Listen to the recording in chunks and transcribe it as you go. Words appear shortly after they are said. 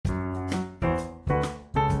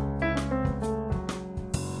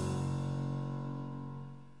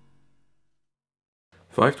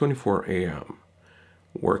5:24 a.m.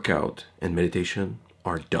 Workout and meditation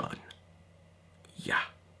are done. Yeah,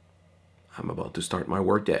 I'm about to start my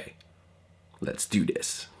workday. Let's do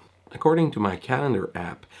this. According to my calendar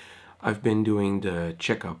app, I've been doing the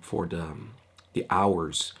checkup for the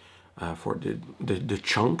hours, for the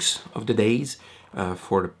chunks of the days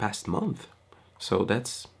for the past month. So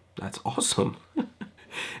that's awesome.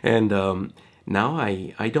 And now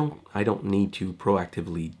I don't need to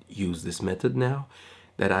proactively use this method now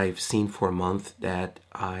that I've seen for a month that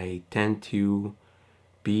I tend to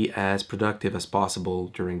be as productive as possible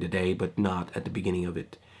during the day, but not at the beginning of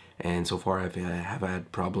it. And so far, I have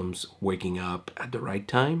had problems waking up at the right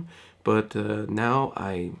time, but now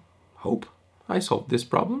I hope I solved this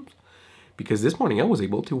problem because this morning I was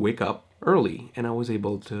able to wake up early and I was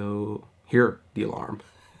able to hear the alarm.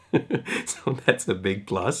 So that's a big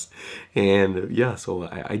plus. And yeah, so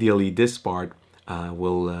ideally this part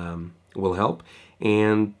will help.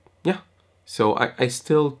 And yeah, so I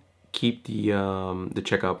still keep the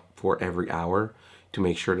checkup for every hour to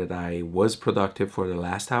make sure that I was productive for the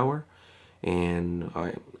last hour, and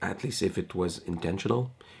at least if it was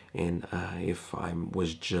intentional, and if I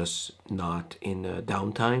was just not in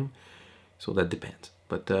downtime. So that depends.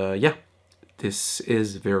 But yeah, this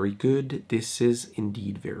is very good. This is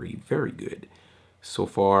indeed very, very good. So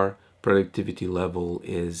far, productivity level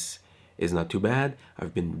is not too bad.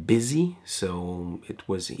 I've been busy, so it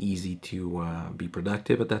was easy to be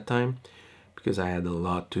productive at that time because I had a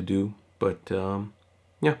lot to do. But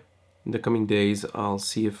yeah, in the coming days, I'll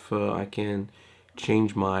see if I can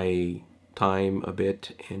change my time a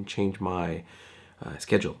bit and change my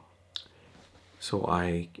schedule so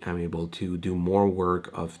I am able to do more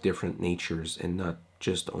work of different natures and not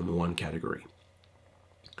just on one category.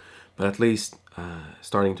 But at least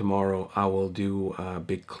starting tomorrow, I will do a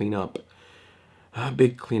big cleanup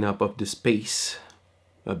of the space,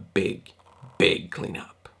 a big, big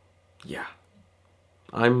cleanup. Yeah,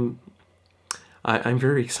 I'm I'm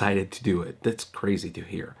very excited to do it. That's crazy to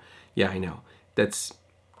hear. Yeah, I know. That's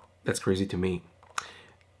crazy to me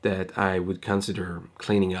that I would consider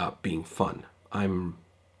cleaning up being fun. I'm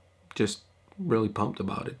just really pumped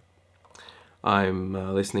about it. I'm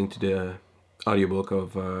listening to the audiobook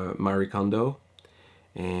of Marie Kondo,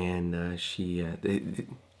 and she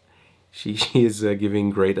is giving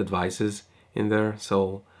great advices in there.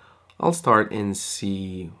 So I'll start and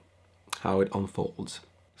see how it unfolds.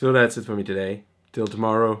 So that's it for me today. Till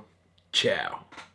tomorrow. Ciao.